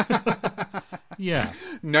 Yeah.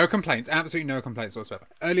 No complaints, absolutely no complaints whatsoever.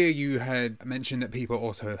 Earlier you had mentioned that people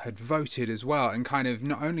also had voted as well, and kind of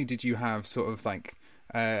not only did you have sort of like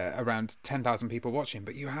around 10,000 people watching,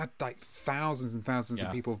 but you had like thousands and thousands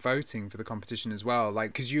of people voting for the competition as well,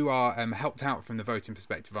 like because you are helped out from the voting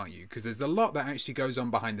perspective, aren't you? Because there's a lot that actually goes on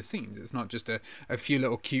behind the scenes. It's not just a few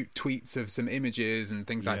little cute tweets of some images and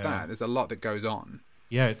things like that. There's a lot that goes on.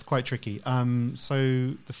 Yeah, it's quite tricky. So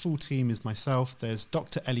the full team is myself. There's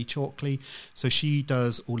Dr. Ellie Chalkley. So she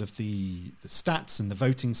does all of the stats and the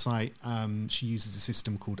voting site. She uses a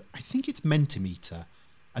system called, I think it's Mentimeter.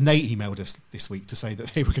 And they emailed us this week to say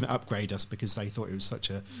that they were going to upgrade us because they thought it was such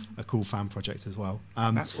a cool fan project as well.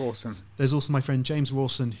 That's awesome. There's also my friend James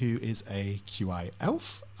Rawson, who is a QI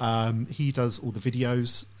elf. He does all the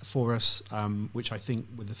videos for us, which I think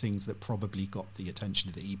were the things that probably got the attention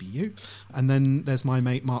of the EBU. And then there's my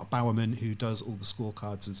mate Mark Bowerman, who does all the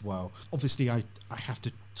scorecards as well. Obviously, I have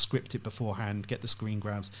to script it beforehand, get the screen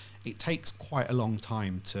grabs. It takes quite a long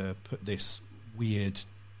time to put this weird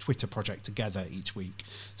Twitter project together each week.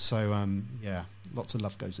 So lots of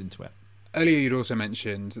love goes into it. Earlier you'd also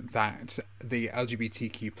mentioned that the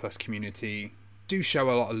LGBTQ plus community do show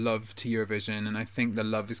a lot of love to Eurovision, and I think the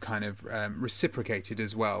love is kind of reciprocated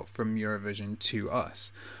as well from Eurovision to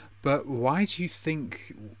us. But why do you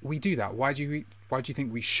think we do that? Why do you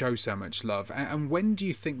think we show so much love? And when do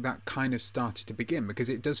you think that kind of started to begin? Because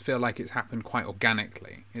it does feel like it's happened quite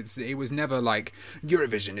organically. It was never like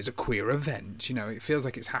Eurovision is a queer event. You know, it feels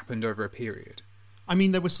like it's happened over a period. I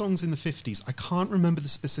mean, there were songs in the 50s. I can't remember the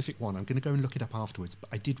specific one. I'm going to go and look it up afterwards. But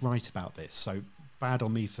I did write about this, so bad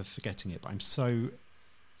on me for forgetting it. But I'm so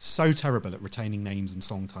terrible at retaining names and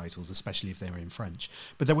song titles, especially if they were in French.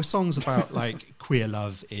 But there were songs about like queer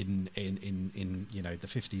love in you know, the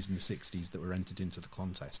 50s and the 60s that were entered into the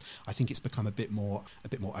contest. I think it's become a bit more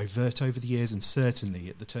overt over the years, and certainly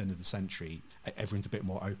at the turn of the century, everyone's a bit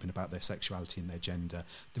more open about their sexuality and their gender.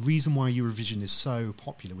 The reason why Eurovision is so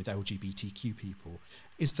popular with LGBTQ people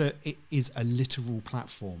is that it is a literal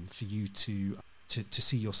platform for you to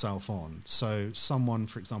see yourself on. So someone,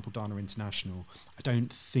 for example, Dana International, I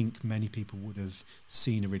don't think many people would have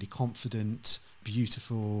seen a really confident,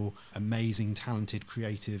 beautiful, amazing, talented,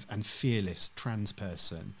 creative and fearless trans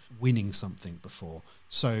person winning something before.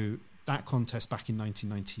 So that contest back in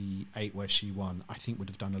 1998 where she won, I think would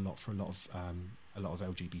have done a lot for a lot of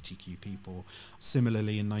LGBTQ people.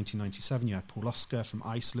 Similarly, in 1997, you had Paul Oskar from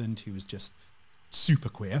Iceland, who was just super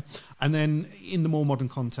queer. And then in the more modern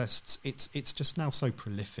contests, it's just now so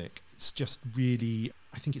prolific. It's just really,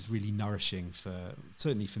 I think it's really nourishing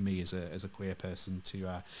certainly for me as a queer person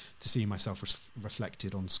to see myself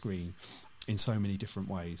reflected on screen in so many different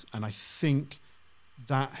ways. And I think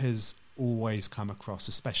that has always come across,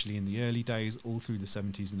 especially in the early days, all through the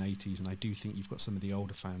 70s and 80s. And I do think you've got some of the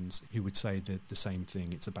older fans who would say the same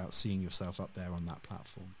thing. It's about seeing yourself up there on that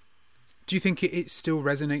platform. Do you think it still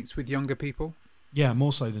resonates with younger people? Yeah,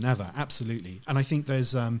 more so than ever, absolutely. And I think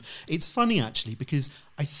there's, it's funny actually, because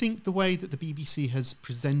I think the way that the BBC has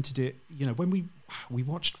presented it, you know, when we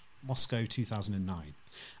watched Moscow 2009,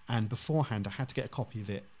 and beforehand I had to get a copy of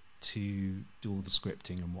it to do all the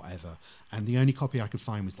scripting and whatever, and the only copy I could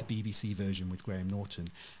find was the BBC version with Graham Norton,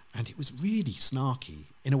 and it was really snarky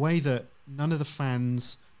in a way that none of the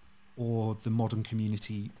fans or the modern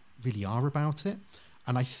community really are about it.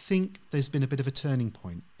 And I think there's been a bit of a turning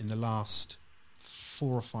point in the last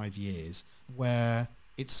 4 or 5 years where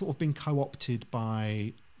it's sort of been co-opted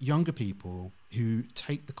by younger people who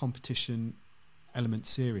take the competition element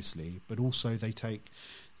seriously, but also they take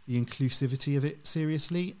the inclusivity of it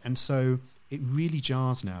seriously. And so it really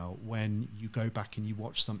jars now when you go back and you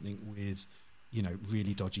watch something with, you know,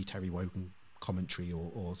 really dodgy Terry Wogan commentary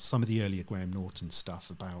or some of the earlier Graham Norton stuff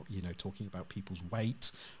about, you know, talking about people's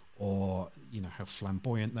weight or, you know, how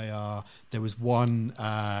flamboyant they are. There was one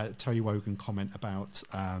Terry Wogan comment about,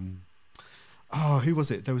 who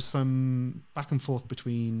was it? There was some back and forth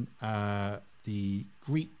between the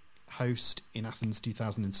Greek host in Athens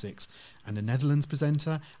 2006 and a Netherlands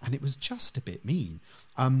presenter, and it was just a bit mean.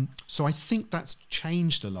 So I think that's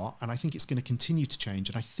changed a lot, and I think it's going to continue to change.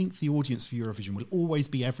 And I think the audience for Eurovision will always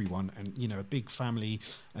be everyone, and, you know, a big family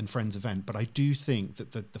and friends event. But I do think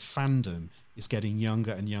that the fandom is getting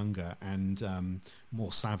younger and younger and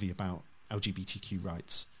more savvy about LGBTQ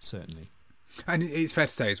rights, certainly. And it's fair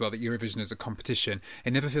to say as well that Eurovision as a competition,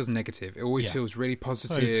 it never feels negative. It always feels really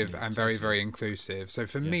positive and very, very inclusive. So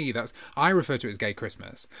for me, I refer to it as gay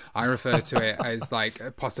Christmas. I refer to it as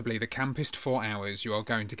like possibly the campest 4 hours you are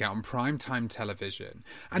going to get on primetime television.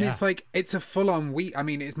 And it's like, it's a full-on week. I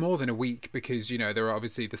mean, it's more than a week because, you know, there are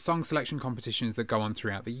obviously the song selection competitions that go on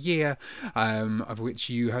throughout the year, of which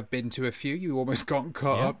you have been to a few. You almost got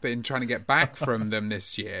caught up in trying to get back from them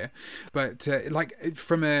this year. But like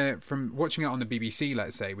from watching it on the BBC,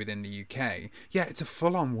 let's say, within the UK, it's a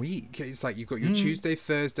full-on week. It's like you've got your Tuesday,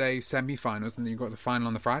 Thursday semi-finals, and then you've got the final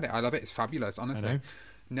on the Friday. I love it. It's fabulous, honestly.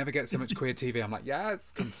 Never get so much queer TV. I'm like, it's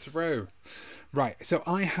come through. Right, so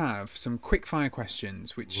I have some quick-fire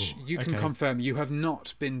questions, which you can confirm you have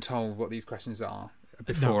not been told what these questions are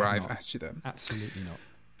before I've asked you them. Absolutely not.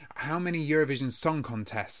 How many Eurovision Song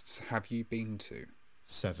Contests have you been to?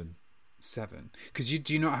 7. Because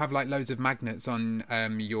do you not have like loads of magnets on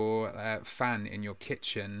your fan in your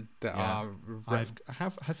kitchen that are?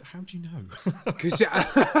 How do you know?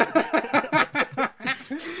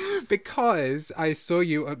 Because I saw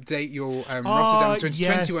you update your Rotterdam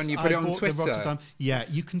 2020 you put it on Twitter.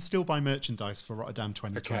 You can still buy merchandise for Rotterdam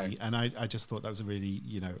 2020, and I just thought that was a really,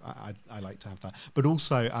 you know, I like to have that. But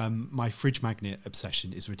also, my fridge magnet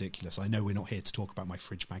obsession is ridiculous. I know we're not here to talk about my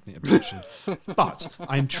fridge magnet obsession, but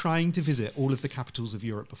I'm trying to visit all of the capitals of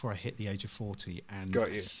Europe before I hit the age of 40, and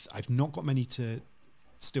I've not got many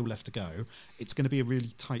still left to go. It's going to be a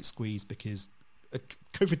really tight squeeze because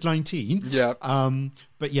COVID-19. Yeah.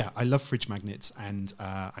 But yeah, I love fridge magnets, and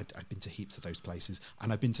I've been to heaps of those places,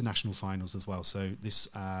 and I've been to national finals as well. So this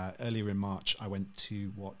earlier in March, I went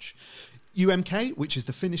to watch UMK, which is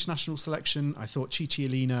the Finnish national selection. I thought Chichi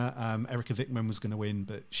Alina, Erika Vikman was going to win,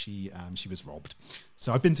 but she was robbed.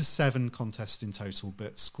 So I've been to 7 contests in total,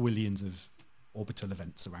 but squillions of orbital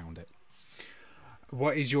events around it.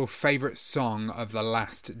 What is your favourite song of the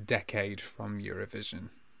last decade from Eurovision?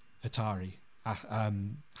 Hatari,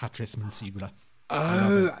 Hatrithman Sigula.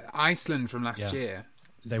 Oh, Iceland from last year.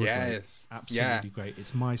 They were great. Absolutely great.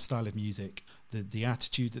 It's my style of music. The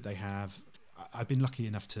attitude that they have. I've been lucky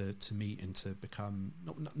enough to meet and to become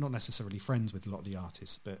not necessarily friends with a lot of the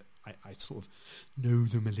artists, but I sort of know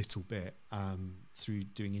them a little bit through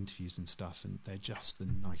doing interviews and stuff, and they're just the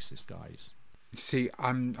nicest guys. See,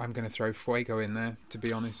 I'm going to throw Fuego in there, to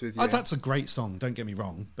be honest with you. Oh, that's a great song, don't get me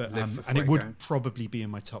wrong. But and it would probably be in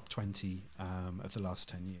my top 20 of the last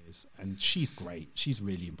 10 years. And she's great. She's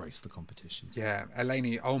really embraced the competition. Yeah,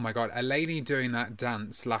 Eleni, oh my God. Eleni doing that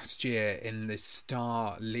dance last year in this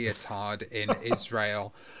star leotard in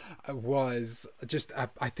Israel was just,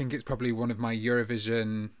 I think it's probably one of my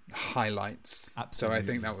Eurovision highlights. Absolutely. So I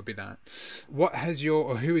think that would be that.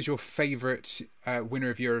 Who is your favourite winner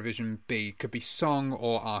of Eurovision be? Could be song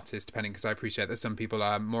or artist, depending, because I appreciate that some people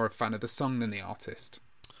are more a fan of the song than the artist.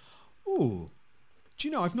 Oh, do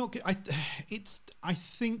you know, I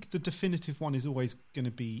think the definitive one is always going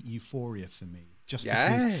to be Euphoria for me. Just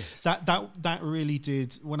because that really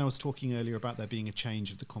did, when I was talking earlier about there being a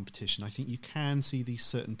change of the competition, I think you can see these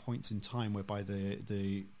certain points in time whereby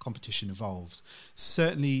the competition evolved.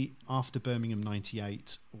 Certainly after Birmingham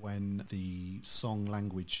 98, when the song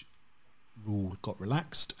language rule got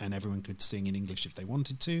relaxed and everyone could sing in English if they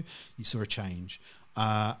wanted to, you saw a change.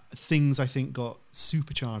 Things, I think, got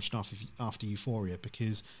supercharged after Euphoria,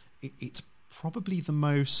 because it's probably the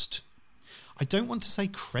most, I don't want to say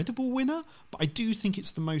credible winner, but I do think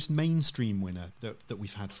it's the most mainstream winner that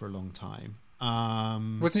we've had for a long time.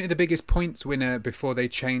 Wasn't it the biggest points winner before they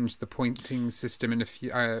changed the pointing system in a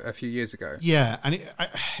few years ago? Yeah, and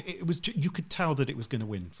it was, you could tell that it was going to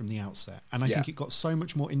win from the outset, and I think it got so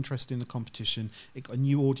much more interest in the competition. It got a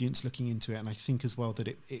new audience looking into it, and I think as well that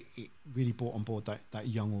it really brought on board that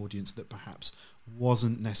young audience that perhaps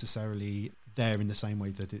wasn't necessarily there in the same way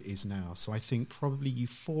that it is now. So I think probably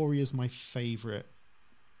Euphoria is my favourite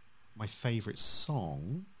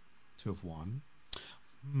song to have won.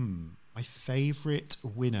 My favourite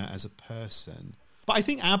winner as a person. But I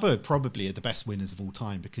think ABBA probably are the best winners of all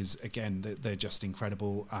time, because, again, they're just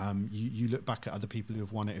incredible. You look back at other people who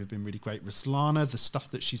have won it who have been really great. Ruslana, the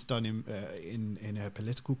stuff that she's done in her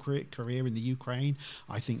political career in the Ukraine,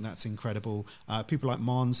 I think that's incredible. People like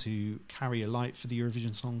Mons, who carry a light for the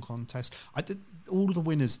Eurovision Song Contest. All the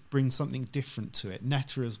winners bring something different to it.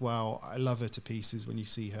 Netta as well. I love her to pieces. When you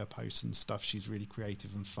see her posts and stuff, she's really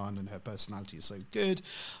creative and fun, and her personality is so good.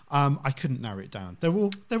 I couldn't narrow it down. They're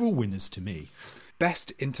all winners to me.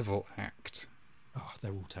 Best interval act. Oh,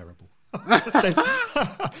 they're all terrible.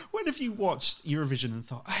 When have you watched Eurovision and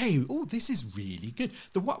thought, hey, this is really good?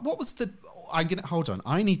 What was the... hold on.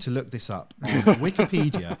 I need to look this up. On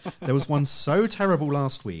Wikipedia, there was one so terrible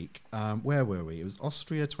last week. Where were we? It was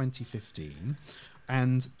Austria 2015.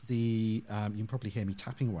 And you can probably hear me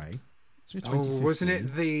tapping away. Wasn't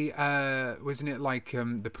it like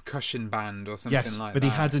the percussion band or something like that? Yes, but he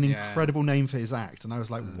had an incredible name for his act, and I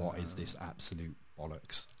was like, what is this absolute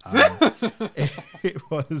bollocks? It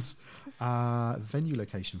was venue,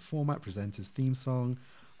 location, format, presenters, theme song.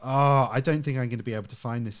 I don't think I'm going to be able to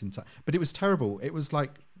find this in time. But it was terrible. It was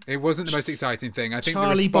like... It wasn't the most exciting thing. I think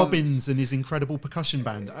Charlie Bobbins and his incredible percussion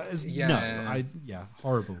band.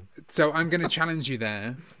 Horrible. So I'm going to challenge you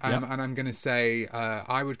there, and I'm going to say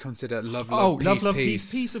I would consider Love,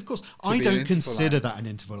 Peace, of course. I don't consider that an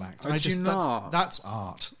interval act. That's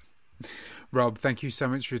art. Rob, thank you so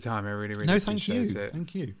much for your time. I really, really appreciate it.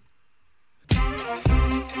 Thank you.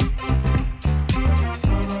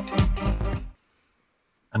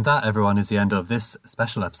 And that, everyone, is the end of this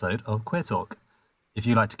special episode of Queer Talk. If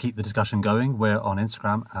you'd like to keep the discussion going, we're on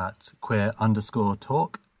Instagram at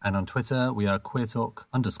queer_talk, and on Twitter we are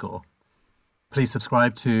queertalk_. Please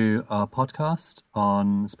subscribe to our podcast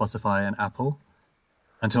on Spotify and Apple.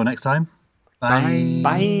 Until next time, bye.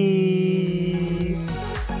 Bye.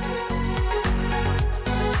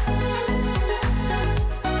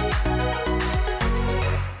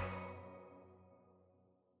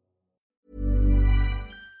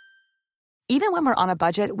 Even when we're on a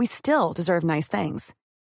budget, we still deserve nice things.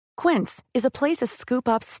 Quince is a place to scoop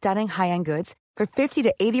up stunning high-end goods for 50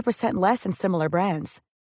 to 80% less than similar brands.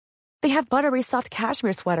 They have buttery soft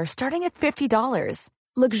cashmere sweaters starting at $50,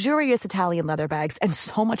 luxurious Italian leather bags, and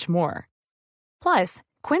so much more. Plus,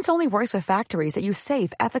 Quince only works with factories that use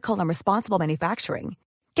safe, ethical, and responsible manufacturing.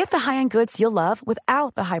 Get the high-end goods you'll love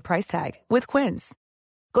without the high price tag with Quince.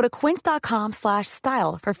 Go to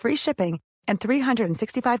quince.com/style for free shipping and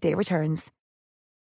 365-day returns.